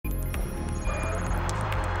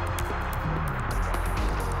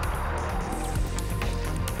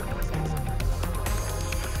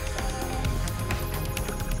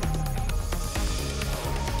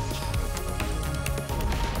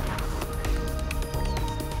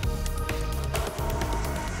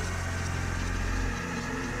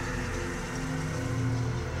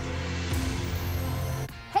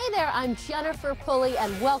there, I'm Jennifer Pulley,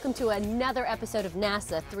 and welcome to another episode of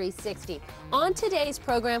NASA 360. On today's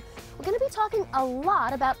program, we're going to be talking a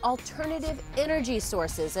lot about alternative energy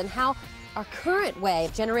sources and how our current way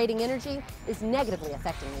of generating energy is negatively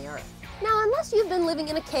affecting the Earth. Now, unless you've been living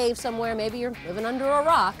in a cave somewhere, maybe you're living under a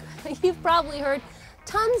rock, you've probably heard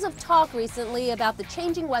tons of talk recently about the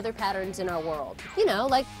changing weather patterns in our world. You know,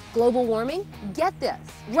 like global warming. Get this,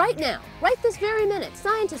 right now, right this very minute,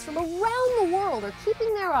 scientists from around the world are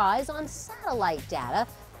keeping their eyes on satellite data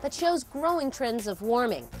that shows growing trends of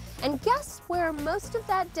warming. And guess where most of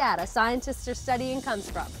that data scientists are studying comes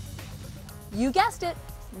from? You guessed it,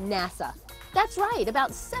 NASA. That's right,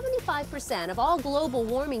 about 75% of all global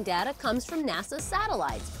warming data comes from NASA's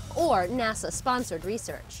satellites, or NASA-sponsored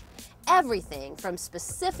research. Everything from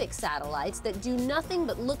specific satellites that do nothing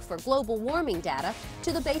but look for global warming data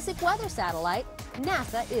to the basic weather satellite,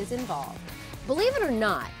 NASA is involved. Believe it or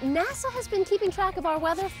not, NASA has been keeping track of our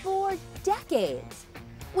weather for decades.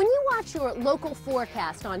 When you watch your local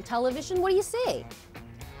forecast on television, what do you see?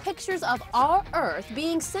 Pictures of our Earth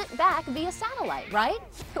being sent back via satellite, right?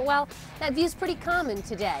 Well, that view's pretty common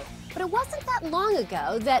today. But it wasn't that long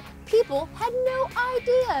ago that people had no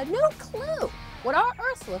idea, no clue what our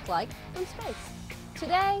Earth looked like from space.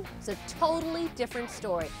 Today, it's a totally different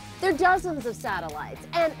story. There are dozens of satellites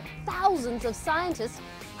and thousands of scientists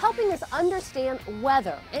helping us understand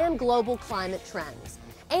weather and global climate trends.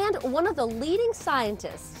 And one of the leading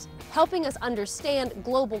scientists helping us understand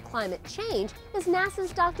global climate change is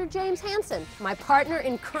NASA's Dr. James Hansen. My partner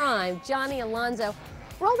in crime, Johnny Alonso,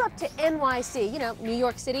 rolled up to NYC, New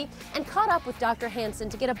York City, and caught up with Dr. Hansen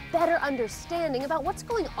to get a better understanding about what's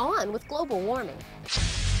going on with global warming.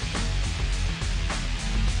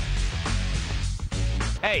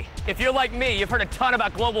 Hey, if you're like me, you've heard a ton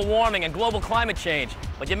about global warming and global climate change,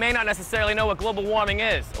 but you may not necessarily know what global warming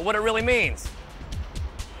is or what it really means.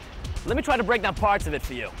 Let me try to break down parts of it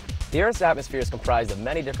for you. The Earth's atmosphere is comprised of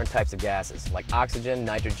many different types of gases, like oxygen,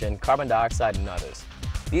 nitrogen, carbon dioxide, and others.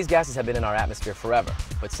 These gases have been in our atmosphere forever,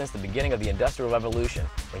 but since the beginning of the Industrial Revolution,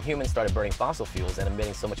 when humans started burning fossil fuels and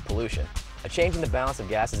emitting so much pollution, a change in the balance of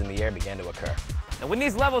gases in the air began to occur. And when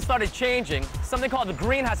these levels started changing, something called the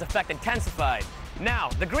greenhouse effect intensified. Now,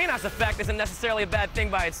 the greenhouse effect isn't necessarily a bad thing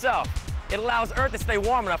by itself. It allows Earth to stay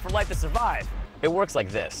warm enough for life to survive. It works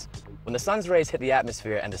like this. When the sun's rays hit the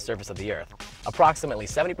atmosphere and the surface of the Earth, approximately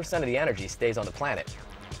 70% of the energy stays on the planet.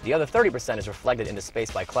 The other 30% is reflected into space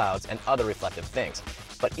by clouds and other reflective things.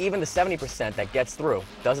 But even the 70% that gets through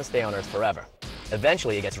doesn't stay on Earth forever.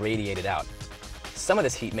 Eventually, it gets radiated out. Some of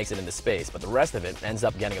this heat makes it into space, but the rest of it ends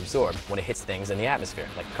up getting absorbed when it hits things in the atmosphere,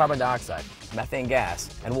 like carbon dioxide, methane gas,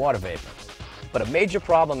 and water vapor. But a major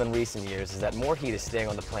problem in recent years is that more heat is staying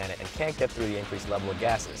on the planet and can't get through the increased level of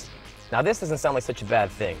gases. Now, this doesn't sound like such a bad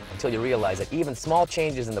thing until you realize that even small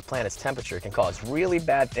changes in the planet's temperature can cause really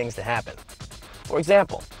bad things to happen. For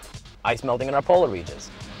example, ice melting in our polar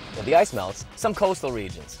regions. If the ice melts, some coastal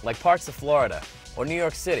regions, like parts of Florida or New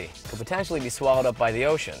York City, could potentially be swallowed up by the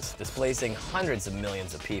oceans, displacing hundreds of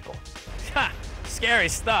millions of people. Ha! Scary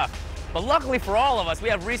stuff. But luckily for all of us, we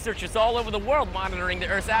have researchers all over the world monitoring the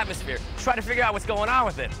Earth's atmosphere to try to figure out what's going on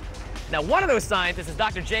with it. Now, one of those scientists is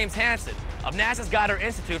Dr. James Hansen of NASA's Goddard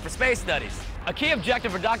Institute for Space Studies. A key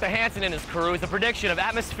objective for Dr. Hansen and his crew is the prediction of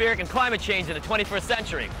atmospheric and climate change in the 21st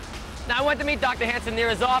century. Now, I went to meet Dr. Hansen near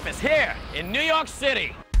his office here in New York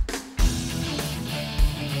City.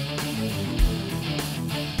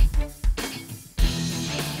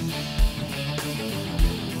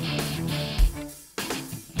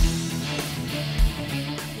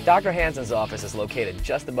 Dr. Hansen's office is located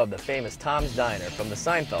just above the famous Tom's Diner from the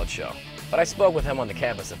Seinfeld show, but I spoke with him on the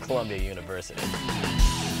campus of Columbia University.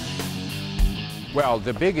 Well,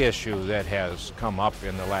 the big issue that has come up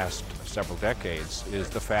in the last several decades is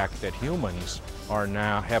the fact that humans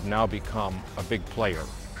have now become a big player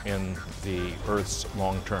in the Earth's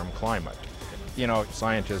long-term climate. You know,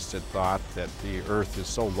 scientists had thought that the Earth is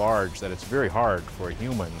so large that it's very hard for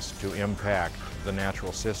humans to impact the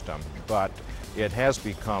natural system, but it has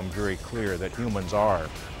become very clear that humans are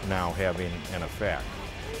now having an effect.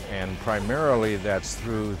 And primarily that's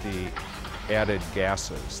through the added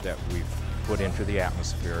gases that we've put into the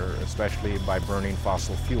atmosphere, especially by burning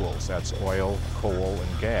fossil fuels. That's oil, coal,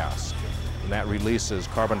 and gas. And that releases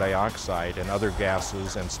carbon dioxide and other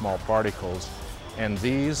gases and small particles, and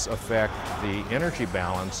these affect the energy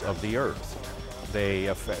balance of the Earth.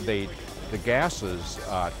 The gases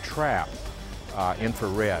trap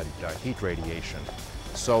infrared heat radiation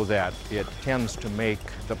so that it tends to make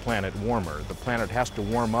the planet warmer. The planet has to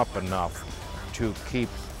warm up enough to keep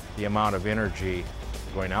the amount of energy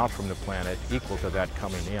going out from the planet equal to that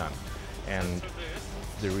coming in. And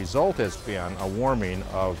The result has been a warming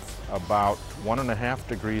of about 1.5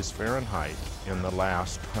 degrees Fahrenheit in the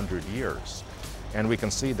last 100 years. And we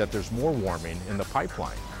can see that there's more warming in the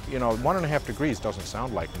pipeline. You know, 1.5 degrees doesn't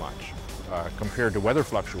sound like much compared to weather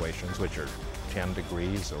fluctuations, which are 10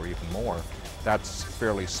 degrees or even more. That's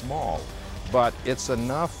fairly small, but it's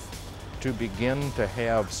enough to begin to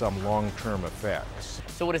have some long-term effects.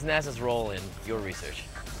 So what is NASA's role in your research?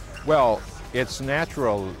 Well, it's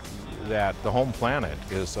natural that the home planet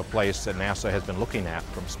is a place that NASA has been looking at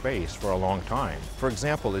from space for a long time. For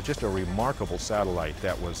example, it's just a remarkable satellite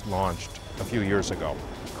that was launched a few years ago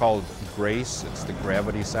called GRACE. It's the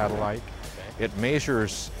gravity satellite. It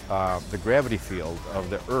measures the gravity field of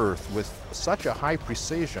the Earth with such a high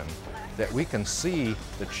precision that we can see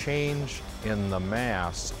the change in the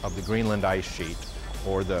mass of the Greenland ice sheet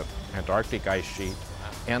or the Antarctic ice sheet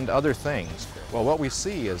and other things. Well, what we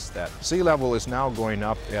see is that sea level is now going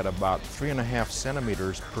up at about 3.5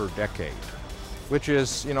 centimeters per decade, which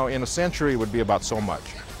is, you know, in a century would be about so much.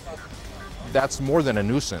 That's more than a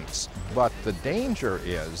nuisance, but the danger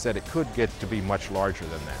is that it could get to be much larger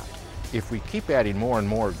than that. If we keep adding more and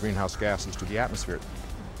more greenhouse gases to the atmosphere,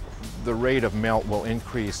 the rate of melt will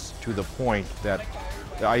increase to the point that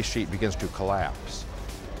the ice sheet begins to collapse.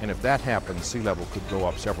 And if that happens, sea level could go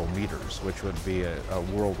up several meters, which would be a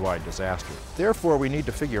worldwide disaster. Therefore, we need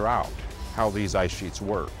to figure out how these ice sheets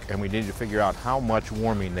work, and we need to figure out how much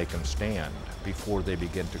warming they can stand before they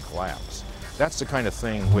begin to collapse. That's the kind of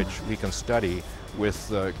thing which we can study with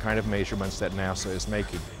the kind of measurements that NASA is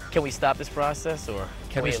making. Can we stop this process, or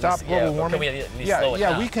can we stop global warming? Can we at least slow it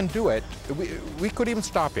down? Yeah, we can do it. We could even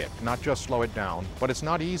stop it, not just slow it down, but it's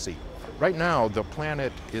not easy. Right now, the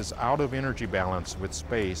planet is out of energy balance with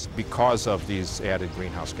space because of these added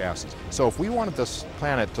greenhouse gases. So if we wanted this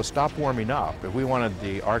planet to stop warming up, if we wanted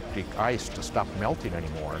the Arctic ice to stop melting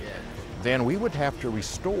anymore, then we would have to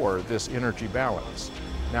restore this energy balance.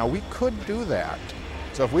 Now, we could do that.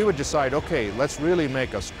 So if we would decide, okay, let's really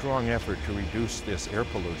make a strong effort to reduce this air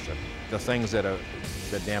pollution, the things that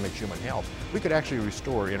damage human health, we could actually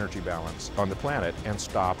restore energy balance on the planet and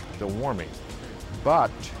stop the warming.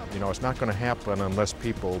 But, you know, it's not going to happen unless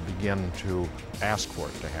people begin to ask for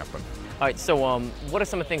it to happen. All right, so what are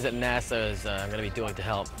some of the things that NASA is going to be doing to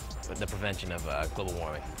help with the prevention of global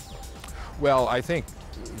warming? Well, I think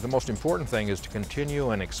the most important thing is to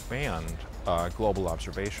continue and expand global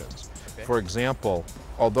observations. Okay. For example,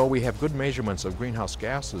 although we have good measurements of greenhouse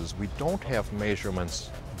gases, we don't have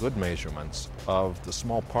good measurements of the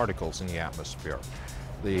small particles in the atmosphere.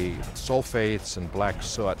 The sulfates and black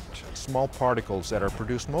soot, small particles that are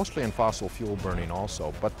produced mostly in fossil fuel burning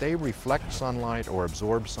also, but they reflect sunlight or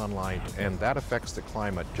absorb sunlight, and that affects the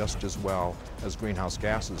climate just as well as greenhouse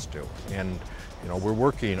gases do. And, you know, we're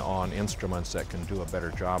working on instruments that can do a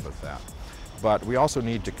better job of that. But we also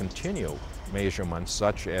need to continue measurements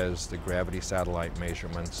such as the gravity satellite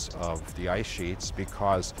measurements of the ice sheets,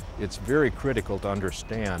 because it's very critical to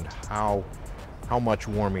understand how much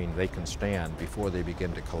warming they can stand before they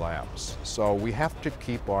begin to collapse. So we have to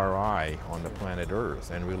keep our eye on the planet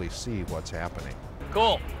Earth and really see what's happening.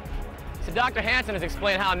 Cool. So Dr. Hansen has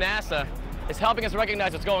explained how NASA is helping us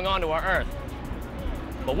recognize what's going on to our Earth.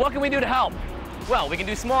 But what can we do to help? Well, we can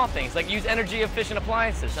do small things like use energy-efficient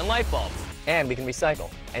appliances and light bulbs. And we can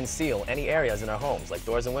recycle and seal any areas in our homes, like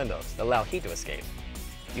doors and windows, that allow heat to escape.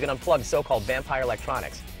 You can unplug so-called vampire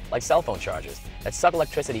electronics, like cell phone chargers, that suck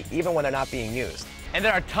electricity even when they're not being used. And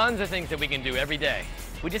there are tons of things that we can do every day.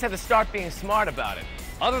 We just have to start being smart about it.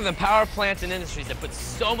 Other than power plants and industries that put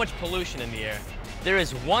so much pollution in the air, there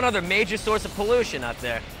is one other major source of pollution out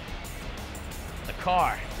there: the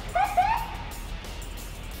car.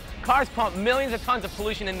 Cars pump millions of tons of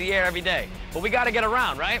pollution in the air every day, but we gotta get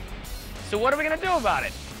around, right? So what are we gonna do about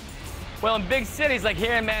it? Well, in big cities like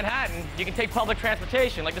here in Manhattan, you can take public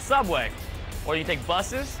transportation, like the subway. Or you can take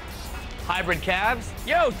buses, hybrid cabs.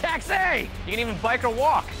 Yo, taxi! You can even bike or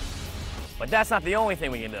walk. But that's not the only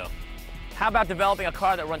thing we can do. How about developing a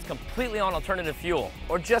car that runs completely on alternative fuel,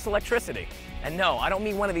 or just electricity? And no, I don't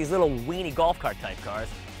mean one of these little weenie golf cart type cars.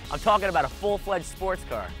 I'm talking about a full-fledged sports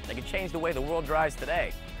car that can change the way the world drives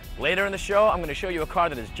today. Later in the show, I'm going to show you a car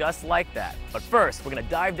that is just like that. But first, we're going to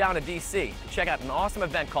dive down to DC to check out an awesome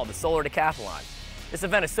event called the Solar Decathlon. This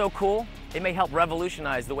event is so cool, it may help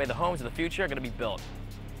revolutionize the way the homes of the future are going to be built.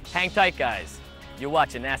 Hang tight, guys. You're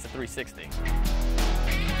watching NASA 360.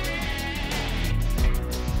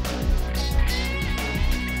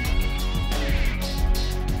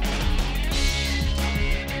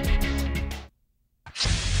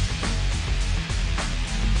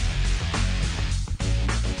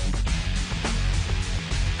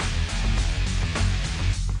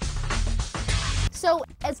 So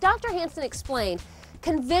Dr. Hansen explained,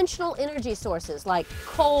 conventional energy sources like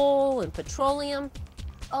coal and petroleum,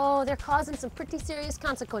 oh, they're causing some pretty serious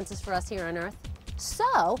consequences for us here on Earth.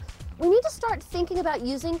 So, we need to start thinking about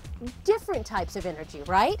using different types of energy,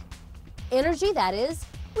 right? Energy that is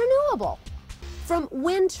renewable. From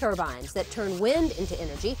wind turbines that turn wind into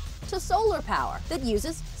energy to solar power that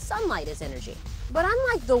uses sunlight as energy. But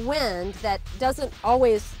unlike the wind that doesn't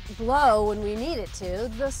always blow when we need it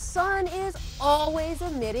to, the sun is always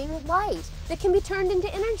emitting light that can be turned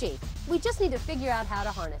into energy. We just need to figure out how to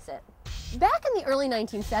harness it. Back in the early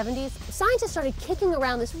 1970s, scientists started kicking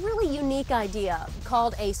around this really unique idea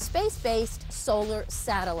called a space-based solar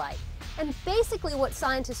satellite. And basically what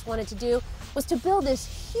scientists wanted to do was to build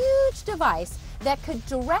this huge device that could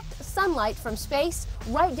direct sunlight from space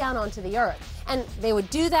right down onto the Earth. And they would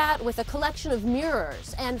do that with a collection of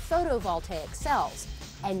mirrors and photovoltaic cells.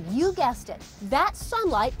 And you guessed it, that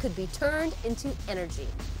sunlight could be turned into energy.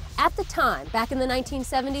 At the time, back in the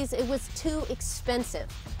 1970s, it was too expensive.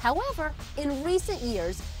 However, in recent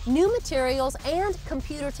years, new materials and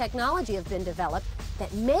computer technology have been developed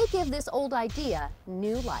that may give this old idea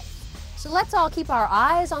new life. So let's all keep our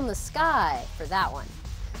eyes on the sky for that one.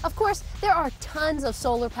 Of course, there are tons of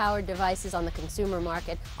solar-powered devices on the consumer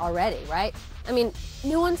market already, right? I mean,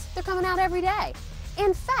 new ones, they're coming out every day.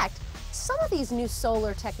 In fact, some of these new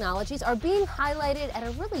solar technologies are being highlighted at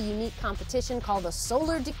a really unique competition called the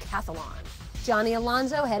Solar Decathlon. Johnny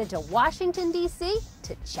Alonso headed to Washington, D.C.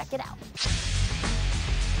 to check it out.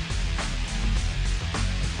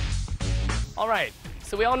 All right,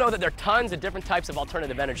 so we all know that there are tons of different types of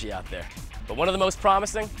alternative energy out there. But one of the most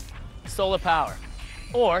promising, solar power,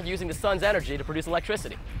 or using the sun's energy to produce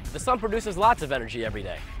electricity. The sun produces lots of energy every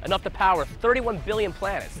day, enough to power 31 billion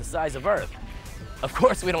planets the size of Earth. Of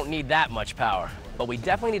course, we don't need that much power, but we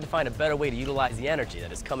definitely need to find a better way to utilize the energy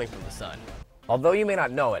that is coming from the sun. Although you may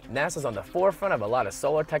not know it, NASA's on the forefront of a lot of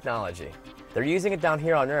solar technology. They're using it down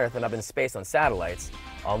here on Earth and up in space on satellites,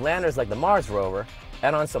 on landers like the Mars rover,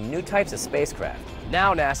 and on some new types of spacecraft.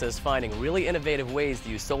 Now NASA is finding really innovative ways to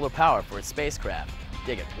use solar power for its spacecraft.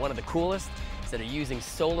 Dig it, one of the coolest is that they're using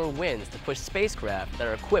solar winds to push spacecraft that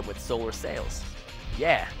are equipped with solar sails.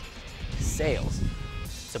 Yeah, sails.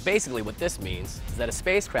 So basically what this means is that a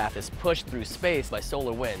spacecraft is pushed through space by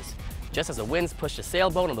solar winds, just as the winds push a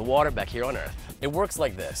sailboat on the water back here on Earth. It works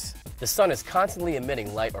like this. The sun is constantly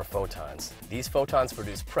emitting light or photons. These photons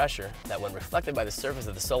produce pressure that, when reflected by the surface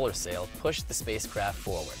of the solar sail, push the spacecraft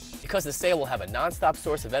forward. Because the sail will have a non-stop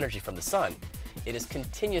source of energy from the sun, it is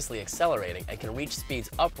continuously accelerating and can reach speeds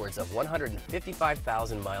upwards of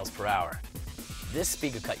 155,000 miles per hour. This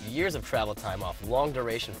speed could cut years of travel time off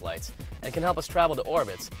long-duration flights and can help us travel to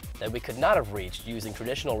orbits that we could not have reached using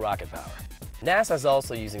traditional rocket power. NASA is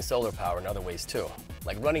also using solar power in other ways too,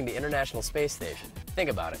 like running the International Space Station. Think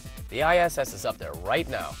about it. The ISS is up there right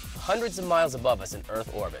now, hundreds of miles above us in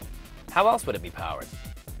Earth orbit. How else would it be powered?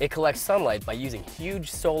 It collects sunlight by using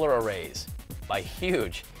huge solar arrays. By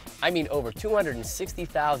huge, I mean over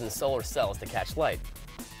 260,000 solar cells to catch light,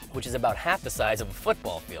 which is about half the size of a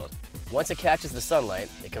football field. Once it catches the sunlight,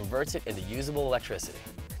 it converts it into usable electricity.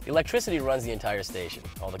 The electricity runs the entire station,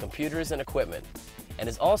 all the computers and equipment, and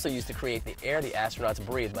is also used to create the air the astronauts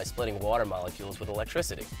breathe by splitting water molecules with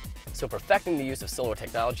electricity. So perfecting the use of solar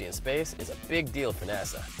technology in space is a big deal for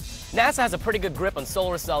NASA. NASA has a pretty good grip on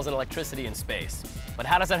solar cells and electricity in space. But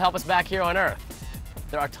how does that help us back here on Earth?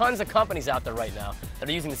 There are tons of companies out there right now that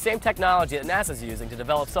are using the same technology that NASA's using to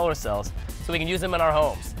develop solar cells so we can use them in our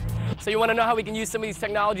homes. So you want to know how we can use some of these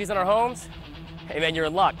technologies in our homes? Hey man, you're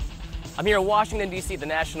in luck. I'm here in Washington, D.C. at the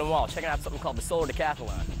National Mall checking out something called the Solar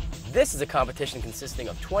Decathlon. This is a competition consisting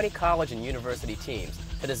of 20 college and university teams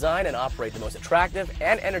to design and operate the most attractive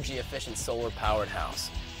and energy-efficient solar-powered house.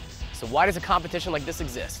 So why does a competition like this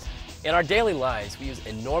exist? In our daily lives, we use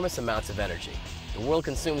enormous amounts of energy. The world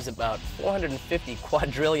consumes about 450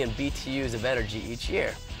 quadrillion BTUs of energy each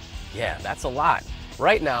year. Yeah, that's a lot.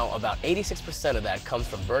 Right now, about 86% of that comes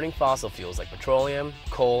from burning fossil fuels like petroleum,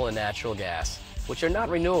 coal, and natural gas, which are not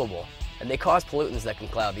renewable, and they cause pollutants that can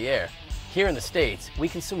cloud the air. Here in the States, we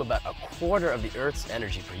consume about a quarter of the Earth's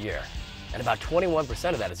energy per year, and about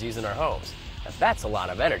 21% of that is used in our homes. Now, that's a lot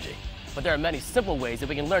of energy. But there are many simple ways that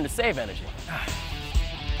we can learn to save energy.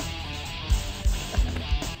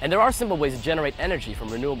 And there are simple ways to generate energy from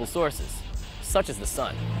renewable sources, such as the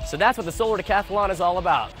sun. So that's what the Solar Decathlon is all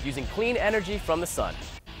about, using clean energy from the sun.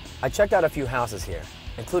 I checked out a few houses here,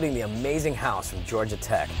 including the amazing house from Georgia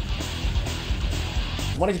Tech.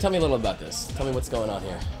 Why don't you tell me a little about this? Tell me what's going on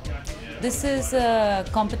here. This is a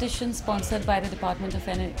competition sponsored by the Department of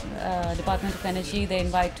Energy. They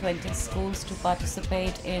invite 20 schools to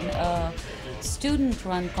participate in a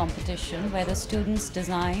student-run competition where the students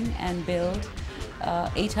design and build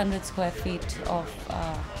 800 square feet of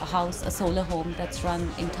a house, a solar home that's run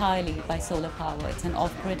entirely by solar power. It's an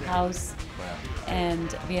off-grid house,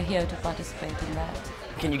 and we are here to participate in that.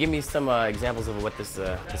 Can you give me some examples of what this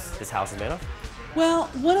house is made of? Well,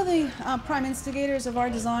 one of the prime instigators of our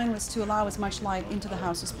design was to allow as much light into the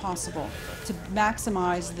house as possible to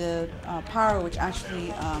maximize the power which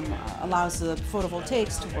actually allows the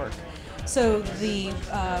photovoltaics to work. So the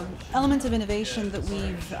element of innovation that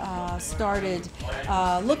we've started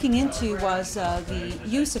looking into was the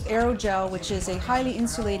use of aerogel, which is a highly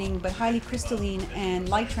insulating but highly crystalline and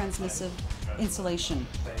light transmissive insulation.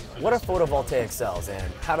 What are photovoltaic cells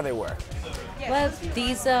and how do they work? Well,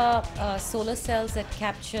 these are solar cells that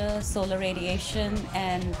capture solar radiation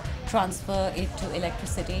and transfer it to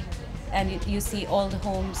electricity. And you see all the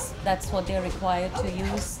homes, that's what they're required to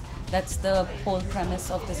use. That's the whole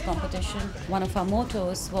premise of this competition. One of our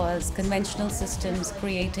mottos was conventional systems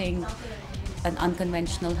creating an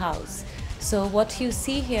unconventional house. So what you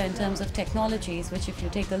see here in terms of technologies, which if you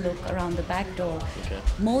take a look around the back door,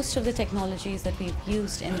 most of the technologies that we've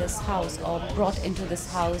used in this house or brought into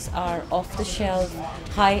this house are off-the-shelf,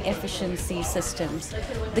 high-efficiency systems.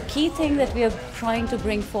 The key thing that we are trying to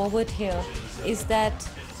bring forward here is that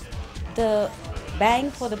the bang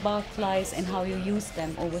for the buck lies in how you use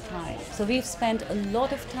them over time. So we've spent a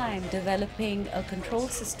lot of time developing a control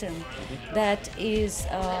system that is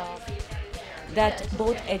that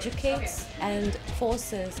both educates and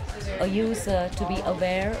forces a user to be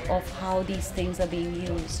aware of how these things are being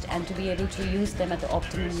used and to be able to use them at the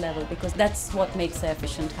optimum level, because that's what makes an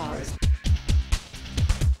efficient house.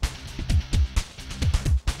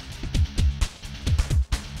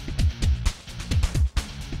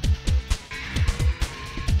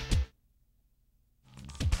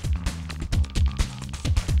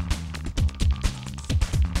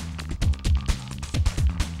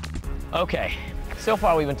 Okay, so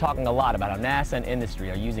far we've been talking a lot about how NASA and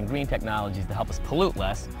industry are using green technologies to help us pollute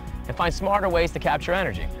less and find smarter ways to capture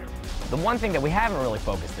energy. The one thing that we haven't really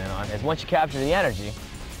focused in on is once you capture the energy,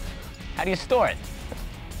 how do you store it?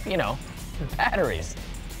 You know, batteries.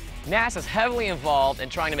 NASA's heavily involved in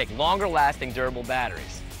trying to make longer-lasting, durable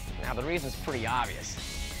batteries. Now, the reason's pretty obvious.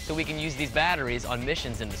 So we can use these batteries on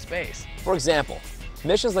missions into space. For example,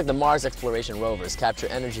 missions like the Mars exploration rovers capture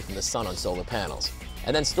energy from the sun on solar panels,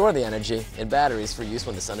 and then store the energy in batteries for use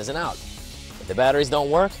when the sun isn't out. If the batteries don't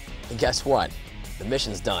work, then guess what? The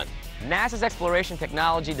mission's done. NASA's Exploration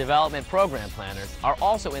Technology Development Program planners are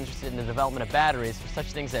also interested in the development of batteries for such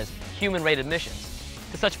things as human-rated missions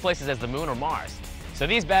to such places as the Moon or Mars. So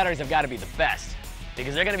these batteries have got to be the best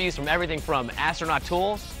because they're going to be used from everything from astronaut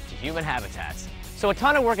tools to human habitats. So a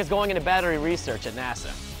ton of work is going into battery research at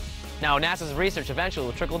NASA. Now, NASA's research eventually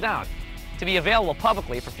will trickle down to be available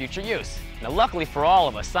publicly for future use. Now, luckily for all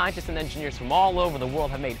of us, scientists and engineers from all over the world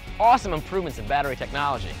have made awesome improvements in battery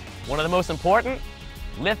technology. One of the most important,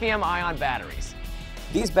 lithium-ion batteries.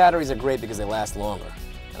 These batteries are great because they last longer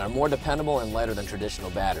and are more dependable and lighter than traditional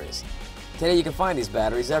batteries. Today you can find these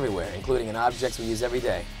batteries everywhere, including in objects we use every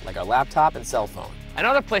day, like our laptop and cell phone.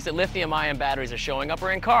 Another place that lithium-ion batteries are showing up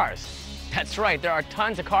are in cars. That's right, there are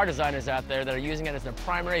tons of car designers out there that are using it as their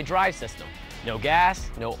primary drive system. No gas,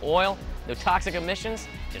 no oil, no toxic emissions,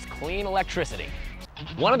 just clean electricity.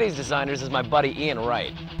 One of these designers is my buddy Ian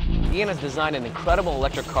Wright. Ian has designed an incredible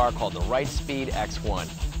electric car called the Wrightspeed X1.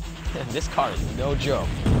 This car is no joke.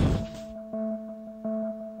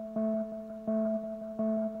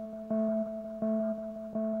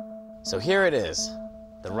 So here it is,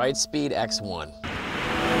 the Wrightspeed X1.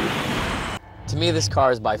 To me, this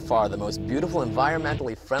car is by far the most beautiful,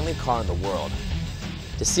 environmentally friendly car in the world.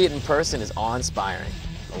 To see it in person is awe-inspiring.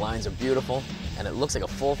 The lines are beautiful, and it looks like a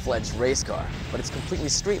full-fledged race car, but it's completely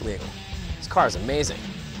street legal. This car is amazing.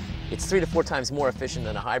 It's 3 to 4 times more efficient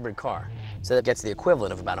than a hybrid car, so that gets the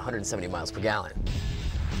equivalent of about 170 miles per gallon.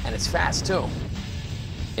 And it's fast, too.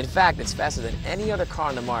 In fact, it's faster than any other car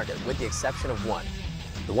on the market, with the exception of one,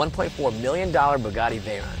 the $1.4 million Bugatti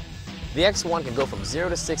Veyron. The X1 can go from 0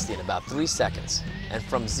 to 60 in about 3 seconds, and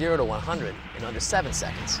from 0 to 100 in under 7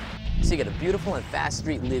 seconds. So you get a beautiful and fast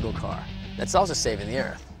street legal car that's also saving the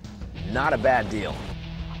Earth. Not a bad deal.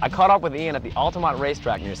 I caught up with Ian at the Altamont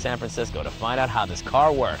racetrack near San Francisco to find out how this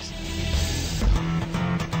car works.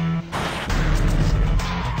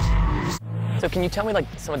 So can you tell me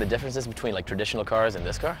some of the differences between traditional cars and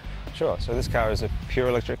this car? Sure. So this car is a pure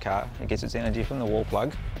electric car. It gets its energy from the wall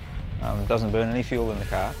plug. Doesn't burn any fuel in the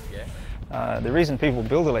car. Yeah. The reason people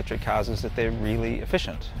build electric cars is that they're really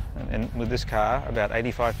efficient. And with this car, about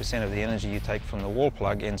 85% of the energy you take from the wall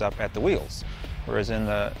plug ends up at the wheels. Whereas in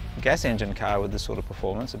the gas engine car with this sort of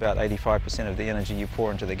performance, about 85% of the energy you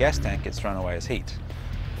pour into the gas tank gets thrown away as heat.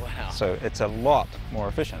 Wow. So it's a lot more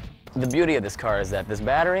efficient. The beauty of this car is that this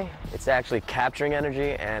battery, it's actually capturing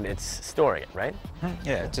energy and it's storing it, right?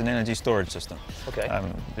 Yeah, it's an energy storage system. Okay.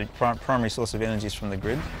 The primary source of energy is from the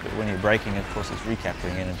grid, but when you're braking, of course, it's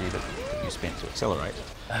recapturing energy that you spent to accelerate.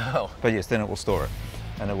 Oh. But yes, then it will store it.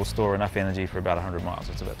 And it will store enough energy for about 100 miles.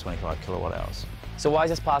 It's about 25 kilowatt hours. So why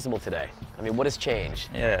is this possible today? I mean, what has changed?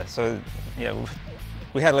 Yeah, so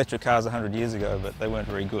we had electric cars 100 years ago, but they weren't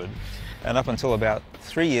very good. And up until about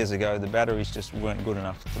 3 years ago, the batteries just weren't good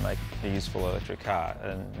enough to make a useful electric car.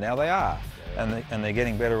 And now they are, and they're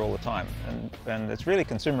getting better all the time. And it's really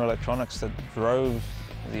consumer electronics that drove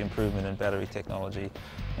the improvement in battery technology.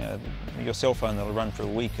 You know, your cell phone that'll run for a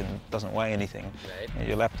week and doesn't weigh anything. Right.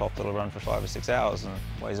 Your laptop that'll run for 5 or 6 hours and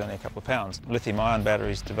weighs only a couple of pounds. Lithium-ion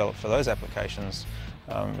batteries developed for those applications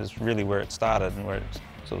is really where it started and where it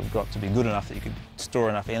sort of got to be good enough that you could store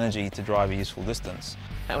enough energy to drive a useful distance.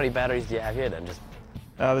 How many batteries do you have here then?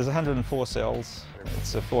 There's 104 cells.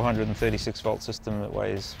 It's a 436 volt system that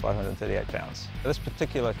weighs 538 pounds. This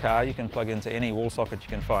particular car you can plug into any wall socket you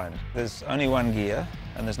can find. There's only one gear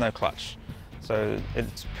and there's no clutch. So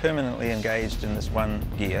it's permanently engaged in this one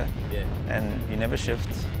gear, and you never shift,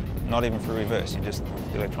 not even for reverse. The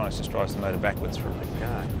electronics just drives the motor backwards for a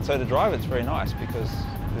God. So to drive it's very nice because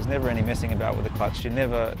there's never any messing about with the clutch. You're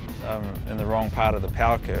never in the wrong part of the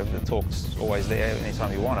power curve. The torque's always there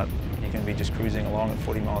anytime you want it. You can be just cruising along at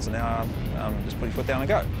 40 miles an hour, just put your foot down and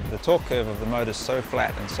go. The torque curve of the motor's so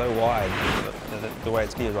flat and so wide that the way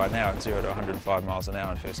it's geared right now, it's 0 to 105 miles an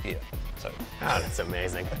hour in first gear. So. Oh, that's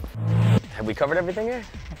amazing. Have we covered everything here?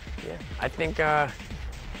 Yeah. I think,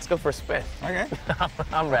 let's go for a spin. Okay.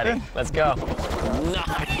 I'm ready. Okay. Let's go.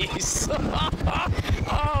 Nice.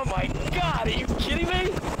 Oh my God, are you kidding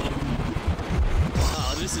me?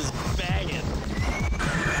 Oh, this is banging.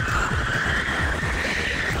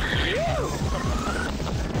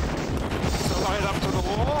 Right up to the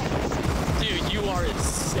wall. Dude, you are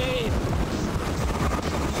insane.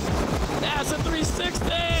 That's a 360.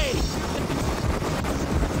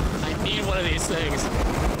 I need one of these things.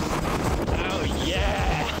 Oh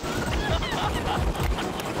yeah.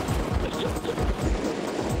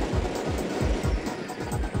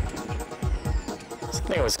 This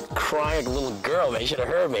thing was crying like a little girl. They should have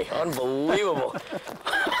heard me. Unbelievable.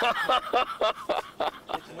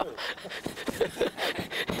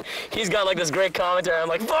 He's got like this great commentary. I'm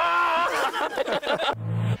like, ah!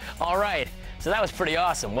 All right, so that was pretty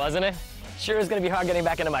awesome, wasn't it? Sure is gonna be hard getting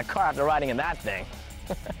back into my car after riding in that thing.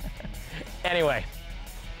 Anyway,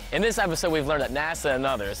 in this episode we've learned that NASA and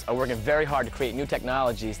others are working very hard to create new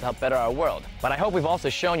technologies to help better our world. But I hope we've also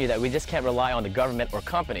shown you that we just can't rely on the government or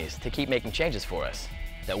companies to keep making changes for us.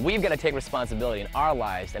 That we've got to take responsibility in our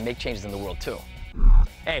lives and make changes in the world too.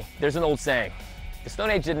 Hey, there's an old saying. The Stone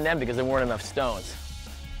Age didn't end because there weren't enough stones.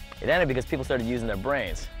 It ended because people started using their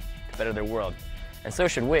brains to better their world. And so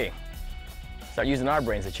should we. Start using our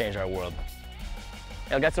brains to change our world.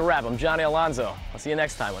 Hey, that's a wrap. I'm Johnny Alonso. I'll see you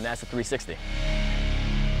next time on NASA 360.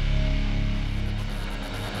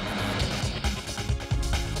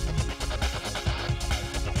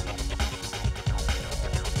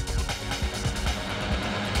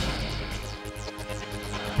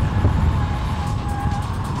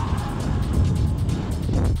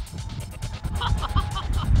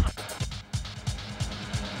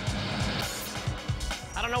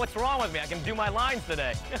 I don't know what's wrong with me. I can do my lines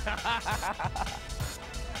today.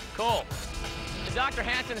 Cool. Dr.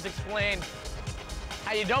 Hansen has explained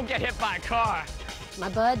how you don't get hit by a car. My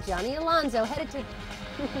bud, Johnny Alonso, headed to...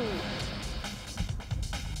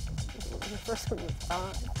 The first one was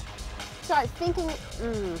fine. Start thinking...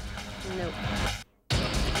 Nope.